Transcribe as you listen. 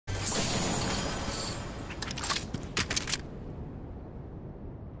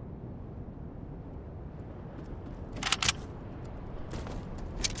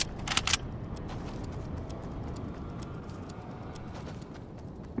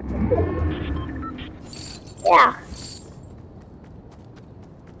Yeah.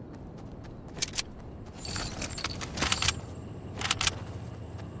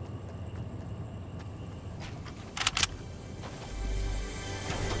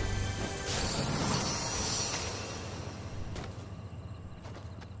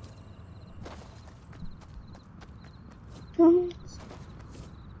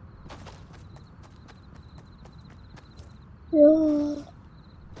 Yeah.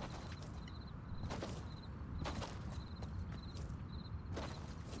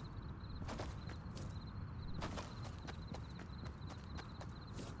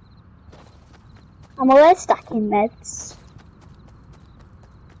 I'm always stacking meds.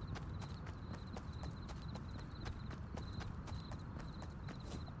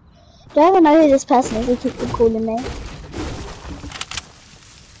 Do I even know who this person is? They keep calling me.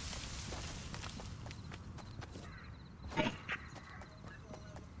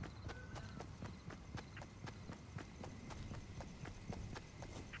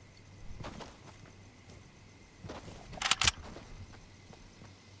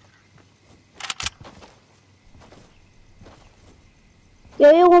 Yo,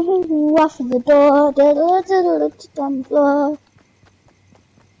 you want to walk through the door, on the floor.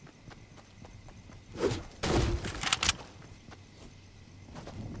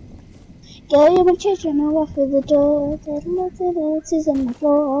 Girl, you want to change and walk through the door, is on the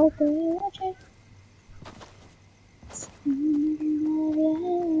floor. Girl, you want to change.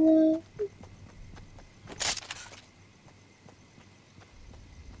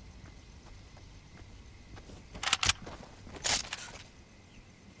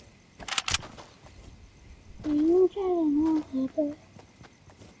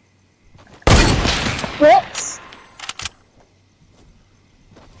 Whoops.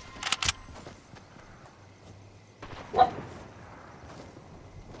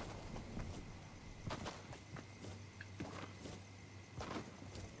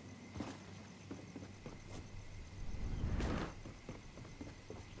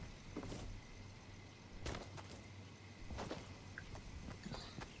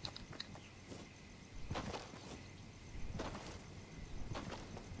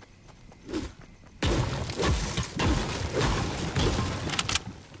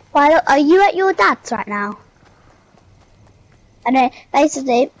 Why are you at your dad's right now? I know,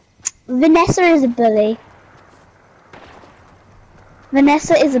 basically, Vanessa is a bully.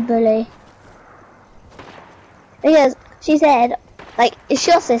 Vanessa is a bully. Because she said, like, it's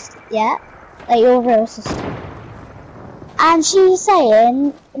your sister, yeah? Like, your real sister. And she's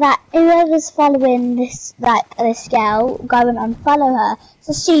saying that whoever's following this, like, this girl, go and unfollow her.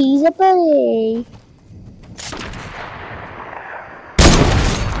 So she's a bully.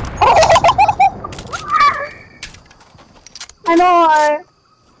 I know.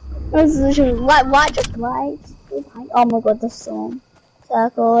 Why just right? Oh my god, this song.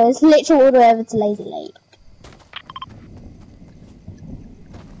 Circle. It's literally all the way over to Lazy Lake.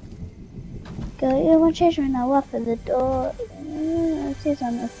 Go, you want to change right now? Up at the door. She's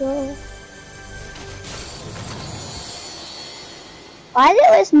on the floor. Why is it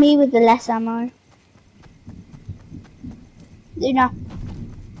always me with the less ammo? You know.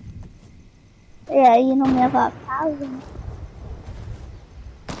 Yeah, you know me about 1,000.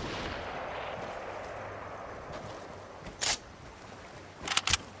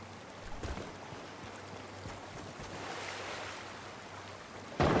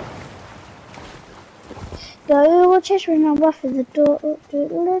 Go, we'll chase right now, off at the door.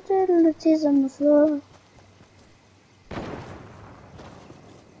 She's on the floor.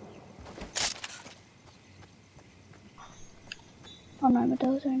 Oh no, my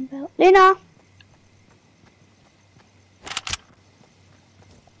dogs are in the belt. Luna!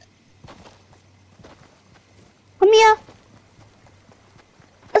 Come here!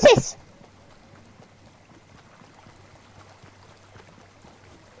 What's this?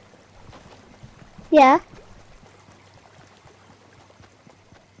 Yeah.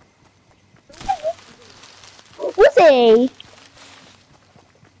 Was he? Oh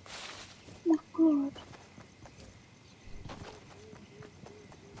my god.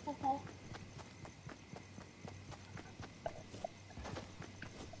 Okay.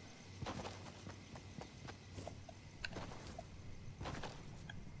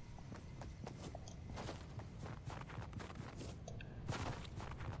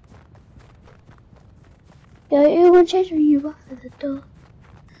 Go, you will change when you walk through the door.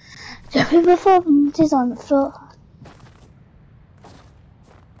 So before it is on the floor.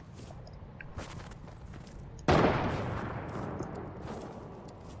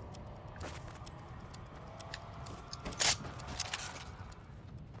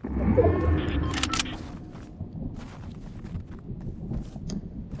 I'm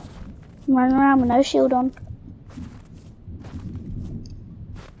running around with no shield on.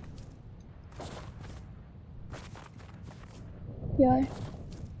 Yo.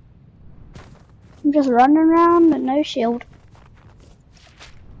 I'm just running around with no shield.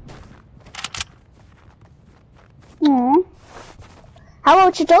 Aww. How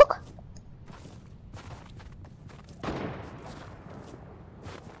old's your dog?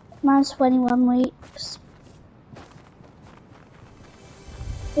 Mine's 21 weeks.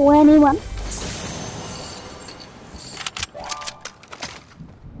 21.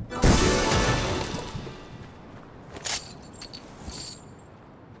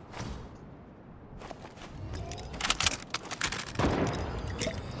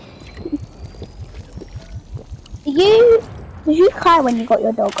 Did you cry when you got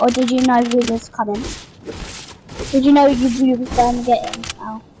your dog, or did you know he was coming? Did you know you was going to get him?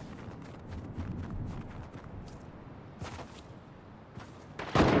 Oh.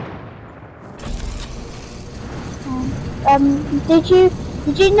 Did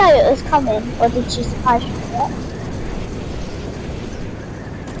you know it was coming, or did she surprise you with it?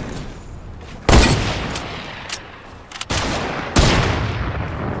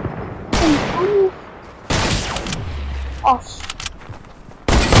 Oh.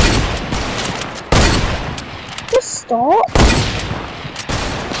 Just stop.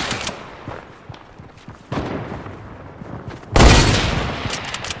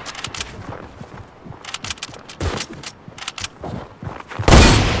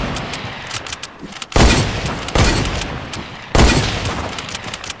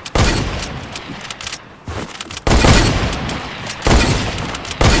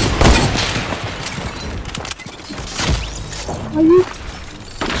 Are you?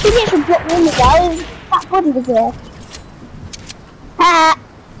 She gets a block in the guys. That body was there. Ha!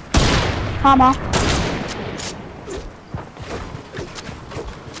 Hammer.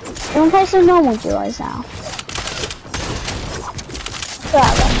 You want to play some normal duos now?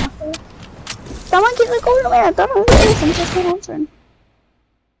 Someone keeps recording me. I don't know who it is. I'm just not answering.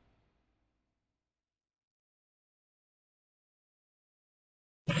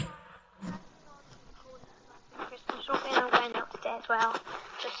 I'm going upstairs. Well,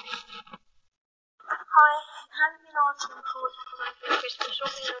 just hi. Haven't been answering calls for my Christmas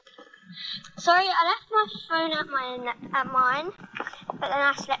shopping. Sorry, I left my phone at mine, but then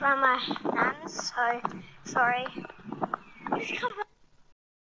I slept around my nan's. So sorry.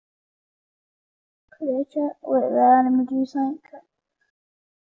 Creature. Wait there. Let me do something.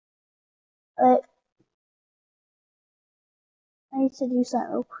 Wait. I need to do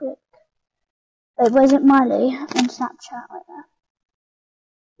something real quick. Wait, where's it Miley on Snapchat like that?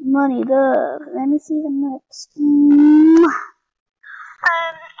 Money, love. Let me see the notes. I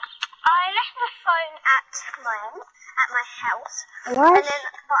left my phone at my house, Why? and then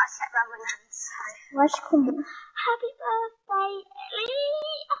I slept around my nan's. So. Why'd she call me? Happy birthday,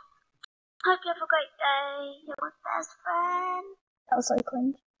 Ellie! Hope you have a great day. You're my best friend. That was so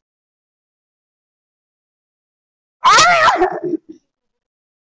cringe. Ah!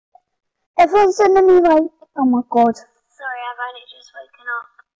 Everyone's sending me like, oh my god. Sorry, I've only just woken up.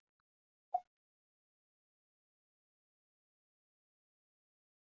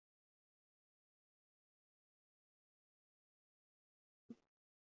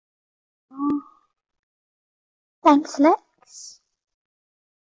 Oh. Thanks, Lex.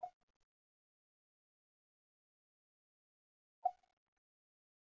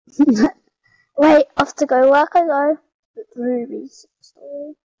 Wait, off to go work I go. Ruby's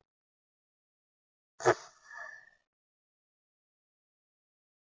story.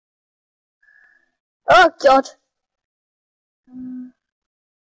 Oh god.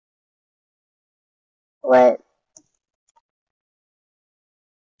 Wait.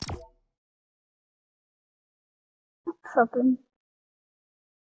 Problem.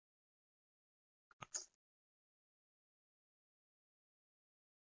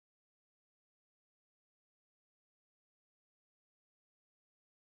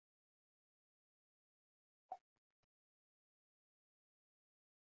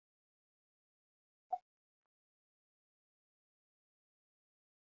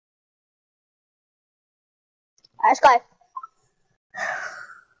 Let's go.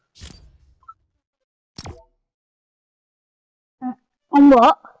 On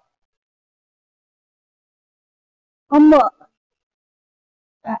what? On what?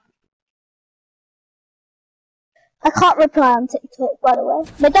 I can't reply on TikTok, by the way.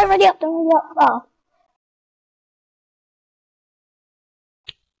 But don't really up. Oh.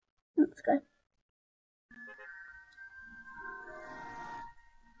 Let's go.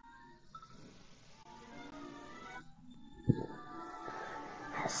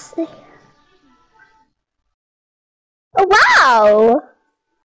 Wow!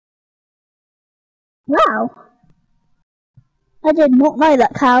 Wow. I did not know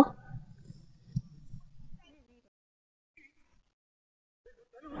that, Cal.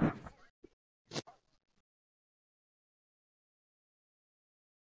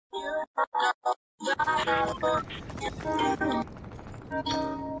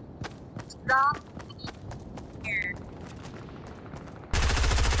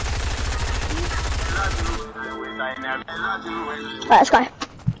 Right, let's go.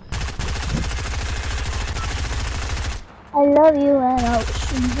 I love you and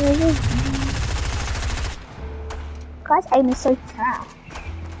ocean. Guy's aim is so trash.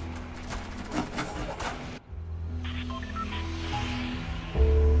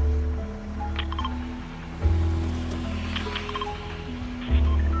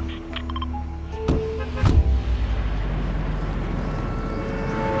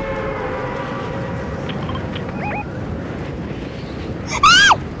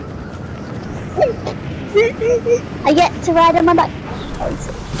 I get to ride on my bike.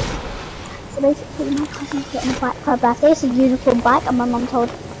 So basically my cousin's getting a bike for her birthday. It's a unicorn bike and my mum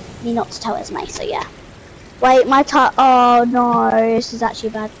told me not to tell it's me, so yeah. Wait, my oh no, this is actually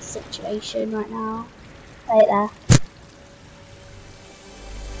a bad situation right now. Wait there.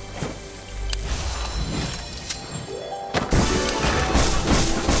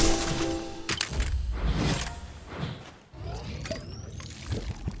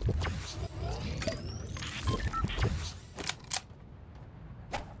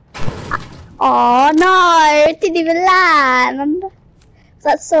 Oh no, it didn't even land.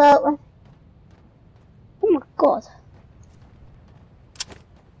 That's so. Oh my god.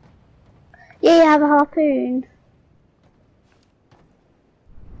 Yeah, you have a harpoon.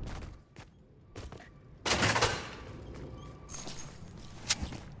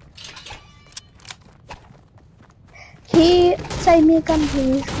 Can you save me a gun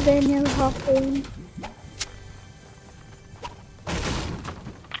please? Because I only have a harpoon.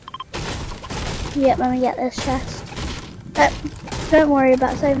 Yep, let me get this chest. Don't worry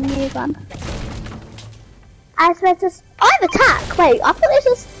about saving me a gun. I swear to. I have attack! Wait, I thought this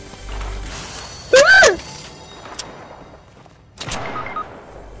was.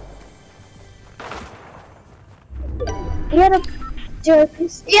 He had a duo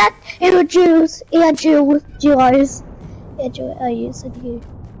piece. He had duos. He had duos. He had duos. Oh, you said you.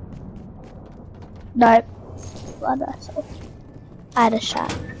 No. Well, no, so I had a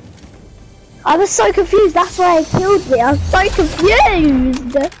shot. I was so confused, that's why it killed me. I was so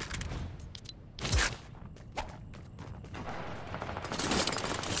confused.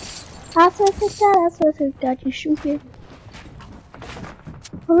 I swear to God, you shoot me.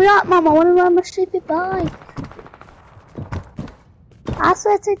 Hurry up, Mom, I want to ride my stupid bike. I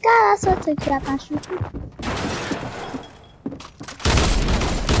swear to God, I shoot you.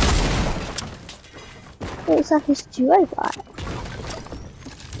 It looks like it's duo bike.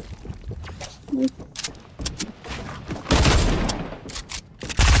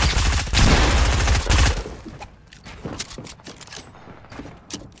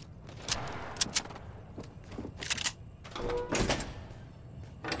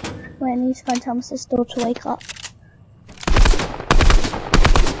 Wait, I need to go and tell my sister to wake up.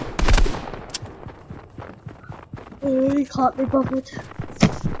 I really can't be bothered.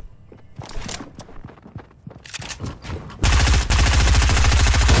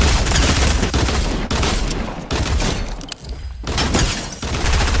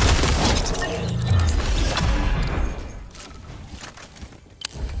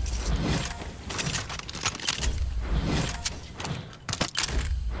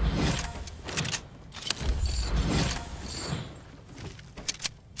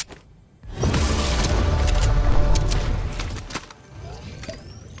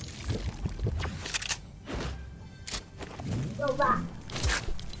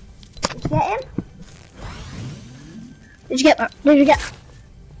 Did you get him?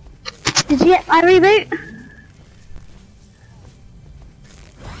 Did you get my reboot?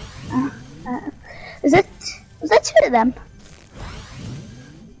 Was there two of them?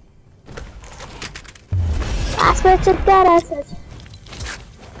 I swear to God, I said.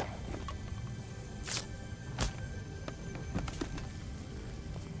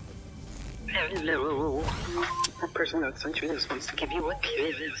 Hello. That person that sent you this wants to give you a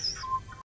kiss.